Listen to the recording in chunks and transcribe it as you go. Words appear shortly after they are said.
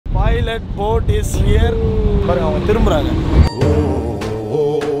pilot boat is here. பாருங்க அவங்க திரும்புறாங்க.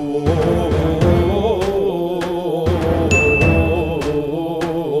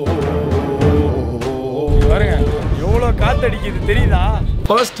 பாருங்க எவ்வளவு காத்து அடிக்குது தெரியுதா?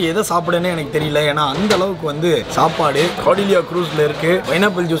 ஃபர்ஸ்ட் எதை சாப்பிடுன்னு எனக்கு தெரியல. ஏன்னா அந்த அளவுக்கு வந்து சாப்பாடு கார்டெலியா க்ரூஸ்ல இருக்கு.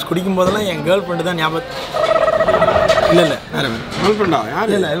 பைனாப்பிள் ஜூஸ் குடிக்கும் போதெல்லாம் என் கேர்ள் ஃப்ரெண்டு தான் ஞாபகம். இல்ல வேற கேர்ள் ஃப்ரெண்டா?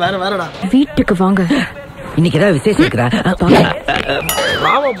 யாரு? இல்ல வேறடா. வீட்டுக்கு வாங்க. இன்னைக்கு ஏதாவது விசேஷம் இருக்கா?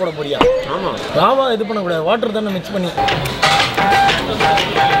 ராவா போட போறியா? ஆமா. ராவா இது பண்ண கூடாது. வாட்டர் தானே மிக்ஸ் பண்ணி.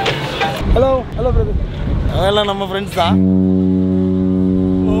 Hello brother. அதெல்லாம் நம்ம ஃப்ரெண்ட்ஸ் தான்.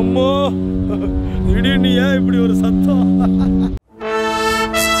 அம்மா திடீர்னு ஏன் இப்படி ஒரு சத்தம்?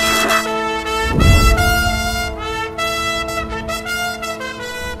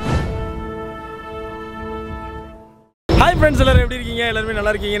 ஹாய் ஃப்ரெண்ட்ஸ், எல்லாரும் எப்படி இருக்கீங்க? எல்லாருமே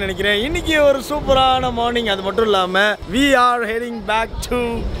நல்லா இருக்கீங்கன்னு நினைக்கிறேன். இன்னைக்கு ஒரு சூப்பரான மார்னிங். அது மட்டும் இல்லாமல் we are heading back to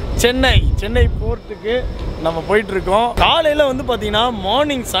Chennai போர்ட்டுக்கு நம்ம போயிட்டு இருக்கோம். காலையில் வந்து பார்த்தீங்கன்னா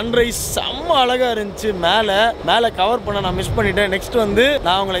மார்னிங் சன்ரைஸ் செம்ம அழகாக இருந்துச்சு. மேலே கவர் பண்ண நான் மிஸ் பண்ணிட்டேன். நெக்ஸ்ட் வந்து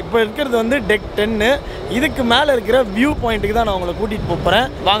நான் உங்களை இப்போ இருக்கிறது வந்து டெக் 10. இதுக்கு மேலே இருக்கிற வியூ பாயிண்ட்டுக்கு தான் நான் உங்களை கூட்டிகிட்டு போகிறேன்.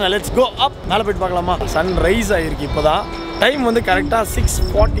 வாங்க லெட்ஸ் கோ அப். மேலே போயிட்டு பார்க்கலாமா? சன்ரைஸ் ஆகிருக்கு இப்போ தான். டைம் வந்து கரெக்டாக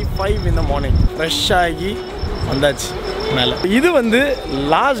 6:45 இந்த மார்னிங். ஃப்ரெஷ் ஆகி வந்தாச்சு மேலே. இது வந்து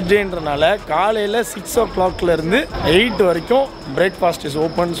லாஸ்ட் டேன்றனால காலையில் 6 o'clock இருந்து 8 வரைக்கும் பிரேக்ஃபாஸ்ட் இஸ்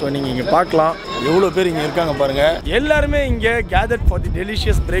ஓப்பன். ஸோ நீங்கள் இங்கே பார்க்கலாம் எவ்வளோ பேர் இங்கே இருக்காங்க பாருங்கள். எல்லாருமே இங்கே gathered for the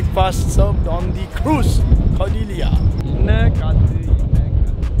delicious breakfast served on the cruise கார்டெலியா. என்ன காற்று,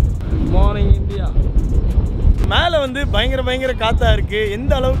 மார்னிங் இந்தியா. மேலே வந்து பயங்கர காற்றா இருக்குது.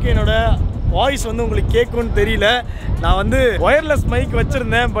 எந்த அளவுக்கு என்னோட வாய்ஸ் வந்து உங்களுக்கு கேட்கும்னு தெரியல. நான் வந்து ஒயர்லெஸ் மைக்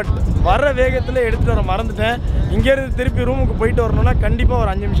வச்சுருந்தேன். பட் வர வேகத்தில் எடுத்துகிட்டு வர மறந்துட்டேன். இங்கேருந்து திருப்பி ரூமுக்கு போயிட்டு வரணும்னா கண்டிப்பாக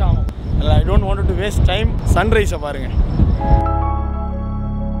ஒரு 5 நிமிஷம் ஆகும். I don't want to waste time. சன்ரைஸை பாருங்கள்.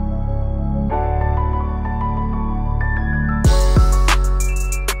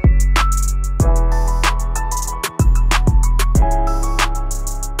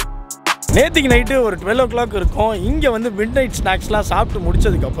 நேற்றுக்கு நைட்டு ஒரு 12 o'clock இருக்கும். இங்கே வந்து மிட் நைட் ஸ்நாக்ஸ்லாம் சாப்பிட்டு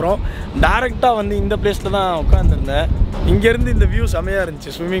முடிச்சதுக்கப்புறம் டேரெக்டாக வந்து இந்த பிளேஸில் தான் உட்காந்துருந்தேன். இங்கேருந்து இந்த வியூ செமையாக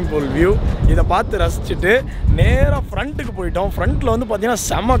இருந்துச்சு, ஸ்விம்மிங் பூல் வியூ. இதை பார்த்து ரசிச்சுட்டு நேராக ஃப்ரண்ட்டுக்கு போயிட்டோம். ஃப்ரண்ட்டில் வந்து பார்த்திங்கன்னா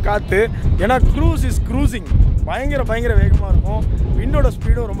செம்ம காற்று. ஏன்னா க்ரூஸ் இஸ் க்ரூசிங் பயங்கர வேகமாக இருக்கும். விண்டோட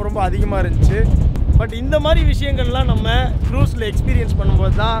ஸ்பீடும் ரொம்ப அதிகமாக இருந்துச்சு. பட் இந்த மாதிரி விஷயங்கள்லாம் நம்ம க்ரூஸில் எக்ஸ்பீரியன்ஸ்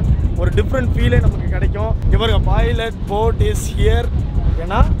பண்ணும்போது தான் ஒரு டிஃப்ரெண்ட் ஃபீலே நமக்கு கிடைக்கும். இவங்க பைலட் போட் இஸ் ஹியர்.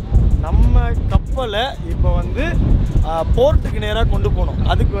 ஏன்னா நம்ம கப்பலை இப்போ வந்து போர்ட்டுக்கு நேராக கொண்டு போகணும்.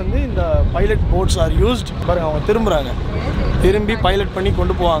 அதுக்கு வந்து இந்த பைலட் போட்ஸ் ஆர் யூஸ்ட். பாருங்க அவங்க திரும்பி பைலட் பண்ணி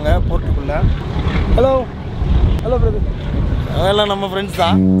கொண்டு போவாங்க போர்ட்டுக்குள்ளே. Hello brother. அதெல்லாம் நம்ம ஃப்ரெண்ட்ஸ்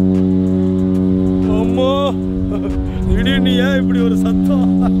தான். அம்மா திடீர்னு ஏன் இப்படி ஒரு சத்தம்?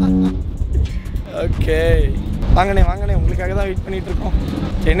 ஓகே வாங்கண்ணே உங்களுக்காக தான் வெயிட் பண்ணிகிட்டு இருக்கோம்.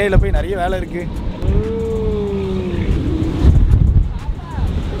 சென்னையில் போய் நிறைய வேலை இருக்குது.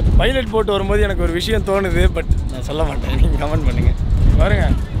 பைலட் போட்டு வரும்போது எனக்கு ஒரு விஷயம் தோணுது. பட் நான் சொல்ல மாட்டேன், நீங்கள் கமெண்ட் பண்ணுங்கள். பாருங்க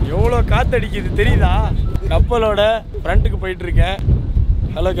எவ்வளோ காற்று அடிக்குது தெரியுதா? கப்பலோட ஃப்ரண்ட்டுக்கு போயிட்டுருக்கேன்.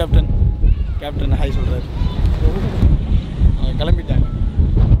 ஹலோ கேப்டன் ஹாய் சொல்கிறாரு. அவங்க கிளம்பிட்டாங்க.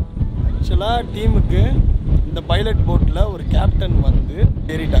 ஆக்சுவலாக டீமுக்கு இந்த பைலட் போட்டில் ஒரு கேப்டன் வந்து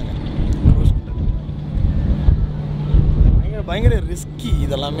ஏறிட்டாங்க. பயங்கர ரிஸ்கி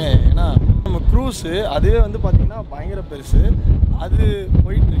இதெல்லாமே. ஏன்னா நம்ம க்ரூஸு அதுவே வந்து பார்த்திங்கன்னா பயங்கர பெருசு. அது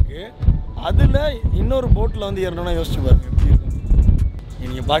போயிட்டுருக்கு. அதில் இன்னொரு போட்டில் வந்து ஏறணும்னா யோசிச்சு பாருங்க எப்படி இருக்கும்.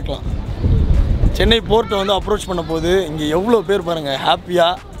 நீங்கள் பார்க்கலாம் சென்னை போர்ட்டை வந்து அப்ரோச் பண்ண போது இங்கே எவ்வளோ பேர் பாருங்கள்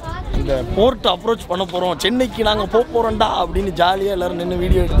ஹாப்பியாக இந்த போர்ட்டை அப்ரோச் பண்ண போகிறோம், சென்னைக்கு நாங்கள் போகிறோம்டா அப்படின்னு ஜாலியாக எல்லோரும் நின்று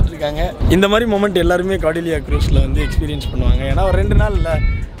வீடியோ எடுத்துகிட்டு இருக்காங்க. இந்த மாதிரி மொமெண்ட் எல்லாருமே கார்டெலியா க்ரூஸில் வந்து எக்ஸ்பீரியன்ஸ் பண்ணுவாங்க. ஏன்னா ஒரு 2 நாள் இல்லை,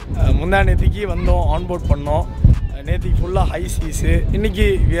 முந்தா நேற்றுக்கு வந்தோம், ஆன்போர்ட் பண்ணோம். நேற்றுக்கு ஃபுல்லாக ஹை சீஸு. இன்றைக்கி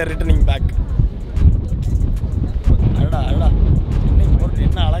வி ஆர் ரிட்டர்னிங் பேக். அடடா சென்னை போர்ட்டு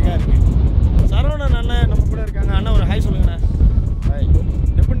என்ன அழகாக இருக்குது. சரவணன் அண்ணன் நம்ம கூட இருக்காங்க. அண்ணன் ஒரு ஹாய் சொல்லுங்கண்ணே. ஹாய்.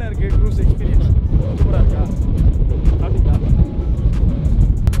 எப்படின்னா இருக்குது க்ரூஸ் எக்ஸ்பீரியன்ஸ்? சூப்பராக இருக்கா? சாப்பிட்டீங்களா?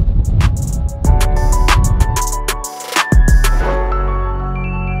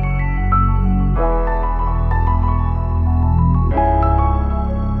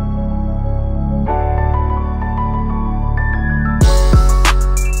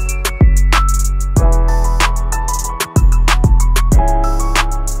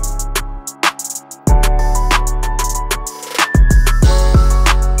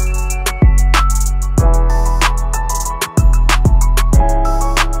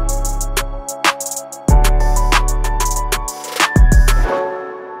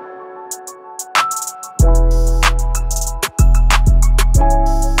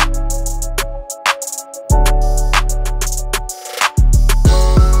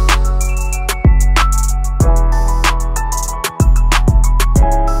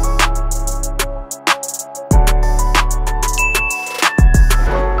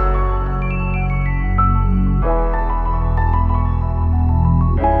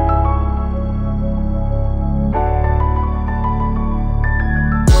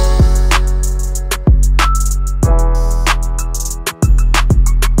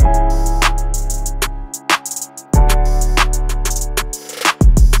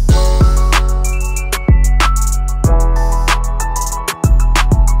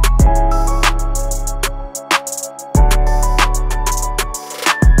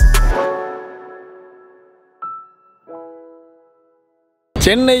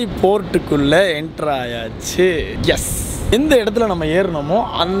 சென்னை போர்ட்டுக்குள்ளே என்ட்ரு ஆயாச்சு. எஸ், எந்த இடத்துல நம்ம ஏறணுமோ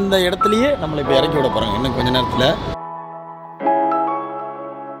அந்த இடத்துலையே நம்மளை இப்போ இறக்கி விட போகிறாங்க இன்னும் கொஞ்ச நேரத்தில்.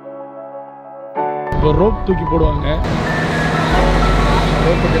 இப்போ ரோப் தூக்கி போடுவாங்க.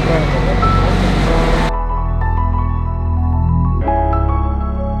 ரோப்பு கட்டுறாங்க.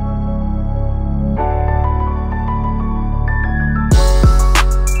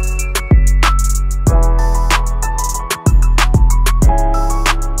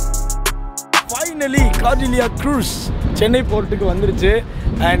 ஃபைனலி கார்டெலியா க்ரூஸ் சென்னை போர்ட்டுக்கு வந்துருச்சு.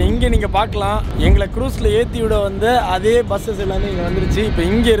 அண்ட் இங்கே நீங்கள் பார்க்கலாம், எங்களை க்ரூஸில் ஏற்றி விட வந்த அதே பஸ்ஸஸ் எல்லாமே இங்கே வந்துருச்சு. இப்போ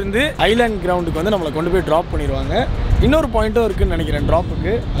இங்கேருந்து ஐலாண்ட் கிரவுண்டுக்கு வந்து நம்மளை கொண்டு போய் ட்ராப் பண்ணிடுவாங்க. இன்னொரு பாயிண்ட்டும் இருக்குதுன்னு நினைக்கிறேன்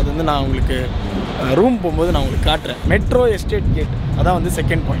ட்ராப்புக்கு. அது வந்து நான் உங்களுக்கு ரூம் போகும்போது நான் உங்களுக்கு காட்டுறேன். மெட்ரோ எஸ்டேட் கேட் அதான் வந்து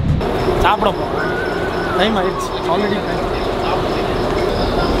செகண்ட் பாயிண்ட். சாப்பிட போகிறோம். டைம் ஆயிடுச்சு ஆல்ரெடி.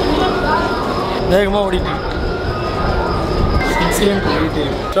 வேகமாக ஓடிட்டு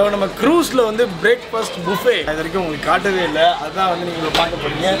ஸோ நம்ம க்ரூஸில் வந்து பிரேக்ஃபாஸ்ட் புஃபே இது வரைக்கும் உங்களுக்கு காட்டவே இல்லை. அதுதான் வந்து நீங்கள் பார்க்க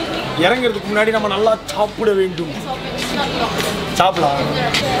போகிறீங்க. இறங்குறதுக்கு முன்னாடி நம்ம நல்லா சாப்பிட வேண்டும். சாப்பிடலாம்.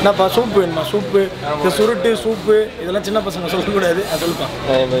 என்னப்பா சூப்பு வேணுமா? சூப்பு, இந்த சுருட்டு சூப்பு இதெல்லாம் சின்ன பசங்க சொல்லக்கூடாது. அது சொல்லுப்பா.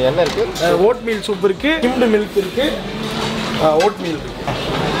 என்ன இருக்குது? ஓட் மீல் சூப் இருக்குது, கிம்டு மில்க் இருக்குது, ஓட் மீல் இருக்குது.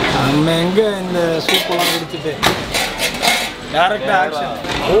 நம்ம எங்கே இந்த சூப்பெல்லாம் குடிச்சிட்டு டேரெக்டாக ஆக்ஷன்.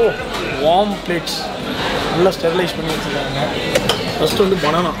 ஓ, வார்ம் பிளேட்ஸ் நல்லா ஸ்டெரிலைஸ் பண்ணி வச்சுருக்காங்க. ஃபஸ்ட்டு வந்து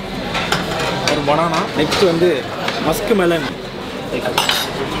பனானா, ஒரு பனானா. நெக்ஸ்ட் வந்து musk melon,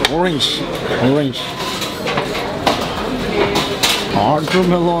 orange,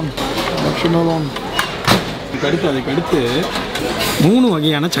 watermelon, watermelon. அதுக்கடுத்து 3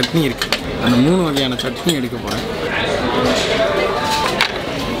 வகையான சட்னி இருக்குது. அந்த 3 வகையான சட்னி எடுக்க போகிறேன்.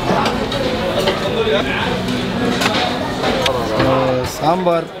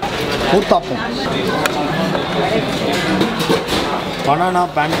 Sambar, uttapam, banana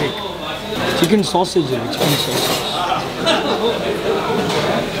pancake, chicken sausage இருக்குது. சிக்கன் சாசேஜ்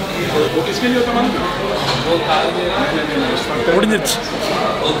முடிஞ்சிருச்சு.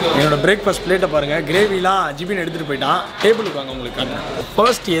 என்னோட பிரேக்ஃபாஸ்ட் பிளேட்டை பாருங்கள். கிரேவிலாம் ஜிபின் எடுத்துகிட்டு போயிட்டான். டேபிளுக்கு வாங்க உங்களுக்கு காட்டுறேன்.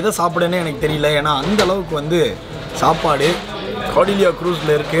 ஃபர்ஸ்ட் எதை சாப்பிடுன்னு எனக்கு தெரியல, ஏன்னா அந்த அளவுக்கு வந்து சாப்பாடு கார்டெலியா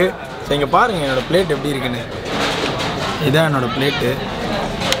க்ரூஸில் இருக்குது. ஸோ இங்கே பாருங்கள் என்னோடய பிளேட் எப்படி இருக்குன்னு. இதுதான் என்னோடய பிளேட்டு.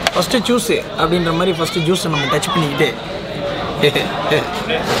 ஃபஸ்ட்டு ஜூஸு அப்படின்ற மாதிரி ஃபஸ்ட்டு ஜூஸை நம்ம டச் பண்ணிக்கிட்டு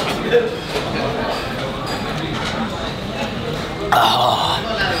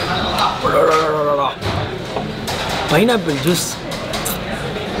பைனாப்பிள் ஜூஸ்.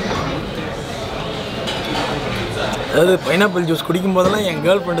 அதாவது பைனாப்பிள் ஜூஸ் குடிக்கும் போதெல்லாம் என்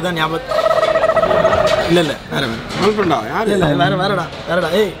கேர்ள் ஃப்ரெண்டு தான் ஞாபகம். இல்லை வேற கேர்ள் ஃப்ரெண்டா? யார்? இல்லை வேறடா.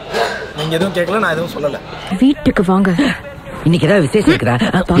 ஏய், நீங்கள் எதுவும் கேட்கல, நான் எதுவும் சொல்லலை. வீட்டுக்கு வாங்க, இன்னைக்கு ஏதாவது விசேஷம் இருக்குதா?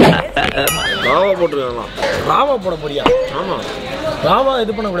 ராவா போட்டுருக்காங்களா? ராவா போட போறியா? ஆமாம். ராவா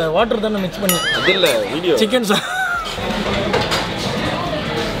இது பண்ணக்கூடாது, வாட்டர் தானே மிக்ஸ் பண்ணி. அது இல்லை, வீடியோ. சிக்கன்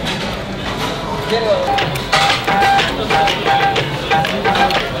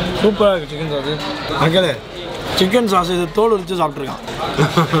சூப்பராக இருக்குது சிக்கன் சாஸ். மக்களே, சிக்கன் சாஸ் இது தோல் உரிச்சு சாப்பிட்ருக்கான்.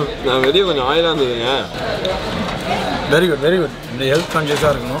 நான் வெளியே கொஞ்சம் ஆயிலாக இருந்ததுங்க. Very good. இந்த ஹெல்த்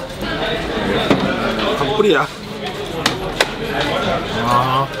கான்ஷியஸாக இருக்கணும். அப்படியா?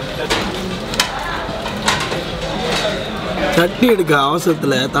 சட்னி எடுக்க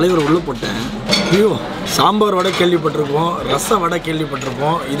அவசரத்தில் தலைவர் உள்ளே போட்டேன். ஐயோ, சாம்பார் வடை கேள்விப்பட்டிருப்போம், ரச வடை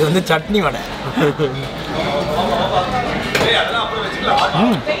கேள்விப்பட்டிருப்போம். இது வந்து சட்னி வடை.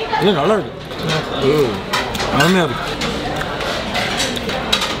 இது நல்லா இருக்கு, அருமையாக இருக்கு.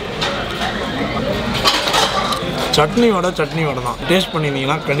 சட்னி வடை தான். டேஸ்ட்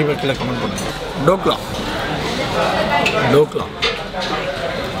பண்ணியிருந்தீங்கன்னா கண்டிப்பாக கீழே கமெண்ட் பண்ணுங்கள். டோக்லா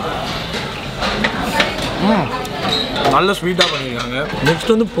நல்ல ஸ்வீட்டாக பண்ணியிருக்காங்க.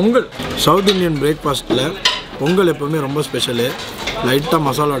 நெக்ஸ்ட் வந்து பொங்கல். சவுத் இந்தியன் பிரேக்ஃபாஸ்ட்டில் பொங்கல் எப்போவுமே ரொம்ப ஸ்பெஷலு. லைட்டாக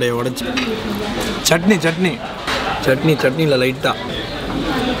மசாலா வடையை உடச்சி சட்னியில் லைட்டாக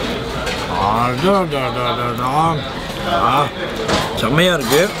செம்மையாக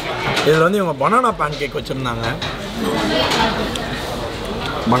இருக்குது. இதில் வந்து இவங்க பனானா பேன் கேக் வச்சுருந்தாங்க.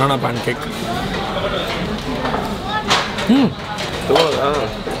 பனானா பேன் கேக்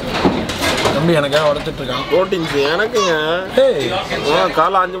தம்பி எனக்காக உடச்சிட்டு இருக்கான். ப்ரோட்டீன்ஸ் எனக்குங்க.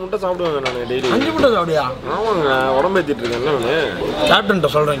 காலை 5 முட்டை சாப்பிடுவாங்க. நான் டெய்லி 5 முட்டை சாப்பிடுயா? ஆமாங்க, உடம்பேற்றிட்டு இருக்கேன். நான் கேப்டன்ட்ட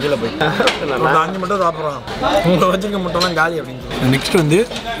சொல்கிறேன், கீழே போய் 5 முட்டை சாப்பிட்றான். உங்களை வச்சுருக்க முட்டைலாம் காலி அப்படின்னு சொல்லி. நெக்ஸ்ட் வந்து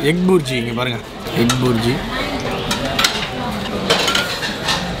எக் பூர்ஜி. இங்கே பாருங்கள், எக் பூர்ஜி.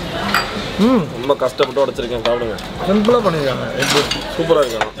 ரொம்ப கஷ்டப்பட்டு உடச்சிருக்கேன். சாப்பிடுங்க. சிம்பிளாக பண்ணியிருக்காங்க. எக் பூர்ஜி சூப்பராக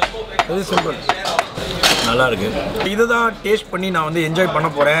இருக்காங்க. Very simple. நல்லா இருக்கு. இதை தான் டேஸ்ட் பண்ணி நான் வந்து என்ஜாய் பண்ண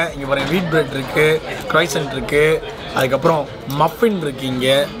போகிறேன். இங்கே பாருங்கள், வீட் பிரெட் இருக்குது, க்ரைசன்ட் இருக்குது, அதுக்கப்புறம் மஃபின் இருக்குது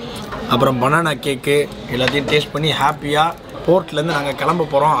இங்கே, அப்புறம் பனானா கேக்கு. எல்லாத்தையும் டேஸ்ட் பண்ணி ஹாப்பியாக போர்ட்லேருந்து நாங்கள் கிளம்ப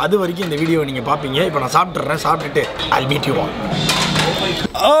போகிறோம். அது வரைக்கும் இந்த வீடியோ நீங்கள் பார்ப்பீங்க. இப்போ நான் சாப்பிட்றேன். சாப்பிட்டுட்டு I'll meet you all.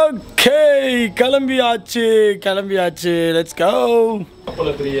 Okay, கிளம்பியாச்சு. Let's go.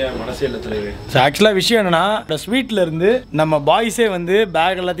 ஆக்சுவலாக விஷயம் என்னன்னா, இந்த ஸ்வீட்ல இருந்து நம்ம பாய்ஸே வந்து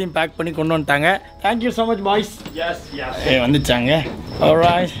பேக் எல்லாத்தையும் பேக் பண்ணி கொண்டு வந்துட்டாங்க. Thank you so much boys. வந்துச்சாங்க.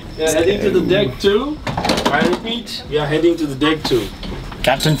 Alright. We are heading to the deck too. I repeat, we are heading to the deck too.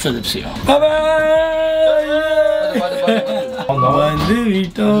 Captain Phillips here. வந்து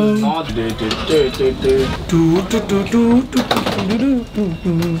விட்டோம்.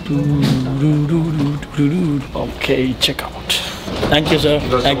 Okay, check out. Thank you sir.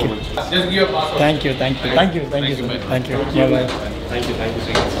 Thank you. Thank you. Bye.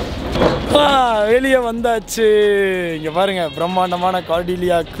 வெளியே வந்தாச்சு. இங்க பாருங்க, பிரம்மாண்டமான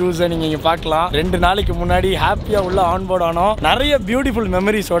கார்டெலியா க்ரூஸை நீங்க இங்க பார்க்கலாம். 2 நாளைக்கு முன்னாடி ஹாப்பியா உள்ள ஆன்போர்ட் ஆனோம். நிறைய பியூட்டிஃபுல்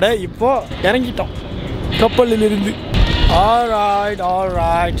மெமரிஸோட இப்போ இறங்கிட்டோம் கப்பலில் இருந்து.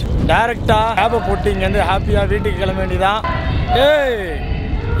 ஆல்ரைட். டைரக்டா கேபை போட்டு இங்க இருந்து ஹாப்பியா வீட்டுக்கு கிளம்ப வேண்டியதான். ஏய்,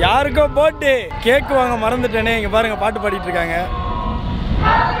 யாருக்கோ பர்த்டே கேக் வாங்க மறந்துட்டேனே. இங்க பாருங்க, பாட்டு பாடிட்டு இருக்காங்க.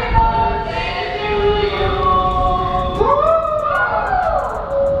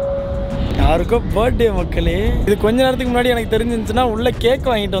 யாருக்கோ பர்த்டே மக்களே. இது கொஞ்ச நேரத்துக்கு முன்னாடி எனக்கு தெரிஞ்சிருந்துச்சுன்னா உள்ள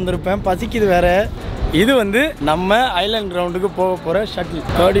கேக் வாங்கிட்டு வந்திருப்பேன். பசிக்குது வேற. இது வந்து நம்ம ஐலாண்ட் கிரவுண்டுக்கு போக போகிற ஷட்டில்,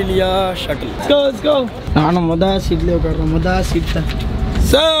 கார்டெலியா ஷட்டில். நானும் சீட்லேயே உட்காடுறேன். சீட் தான்.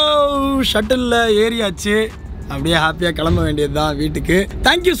 ஸோ ஷட்டிலில் ஏறியாச்சு. அப்படியே ஹாப்பியாக கிளம்ப வேண்டியது தான் வீட்டுக்கு.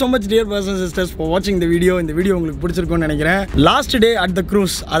 Thank you so much dear person sisters for வாட்சிங் இந்த வீடியோ. இந்த வீடியோ உங்களுக்கு பிடிச்சிருக்கும்னு நினைக்கிறேன். Last day at the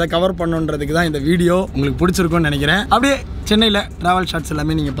cruise அதை கவர் பண்ணுன்றதுக்கு தான் இந்த வீடியோ உங்களுக்கு பிடிச்சிருக்கும்னு நினைக்கிறேன். அப்படியே சென்னையில் ட்ராவல் ஷாட்ஸ்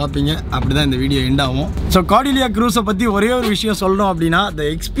எல்லாமே நீங்கள் பார்ப்பீங்க. அப்படி தான் இந்த வீடியோ எண்ட் ஆகும். ஸோ கார்டெலியா க்ரூஸை பற்றி ஒரே ஒரு விஷயம் சொல்லணும் அப்படின்னா, இந்த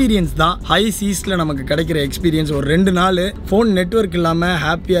எக்ஸ்பீரியன்ஸ் தான். ஹை சீஸில் நமக்கு கிடைக்கிற எக்ஸ்பீரியன்ஸ். ஒரு 2 நாள் ஃபோன் நெட்வொர்க் இல்லாமல்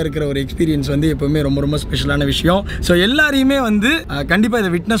ஹாப்பியாக இருக்கிற ஒரு எக்ஸ்பீரியன்ஸ் வந்து எப்போவுமே ரொம்ப ரொம்ப ஸ்பெஷலான விஷயம். ஸோ எல்லாரையுமே வந்து கண்டிப்பாக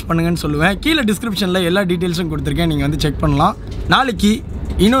இதை விட்னஸ் பண்ணுங்கன்னு சொல்லுவேன். கீழே டிஸ்கிரிப்ஷனில் எல்லா டீட்டெயில்ஸும் கொடுத்துருக்கேன், நீங்கள் வந்து செக் பண்ணலாம். நாளைக்கு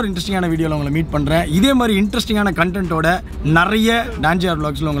இன்னொரு இன்ட்ரெஸ்டிங்கான வீடியோவில் உங்களை மீட் பண்ணுறேன். இதே மாதிரி இன்ட்ரெஸ்டிங்கான கண்டென்ட்டோட நிறைய டான்ஜிஆர்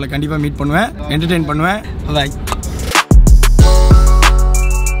vlogsல உங்களை கண்டிப்பாக மீட் பண்ணுவேன், என்டர்டெயின் பண்ணுவேன். பாய்.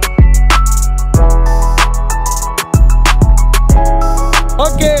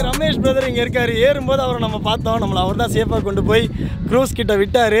 ஓகே, ரமேஷ் பிரதர் இங்கே இருக்காரு. ஏறும்போது அவரை நம்ம பார்த்தோம். நம்மளை அவர் தான் சேஃபாக கொண்டு போய் க்ரூஸ் கிட்ட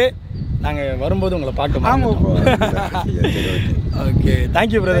விட்டார். நாங்கள் வரும்போது உங்களை பார்க்க. Okay,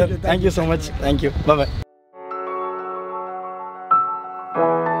 thank you brother. Thank you so much. Thank you. பாய்.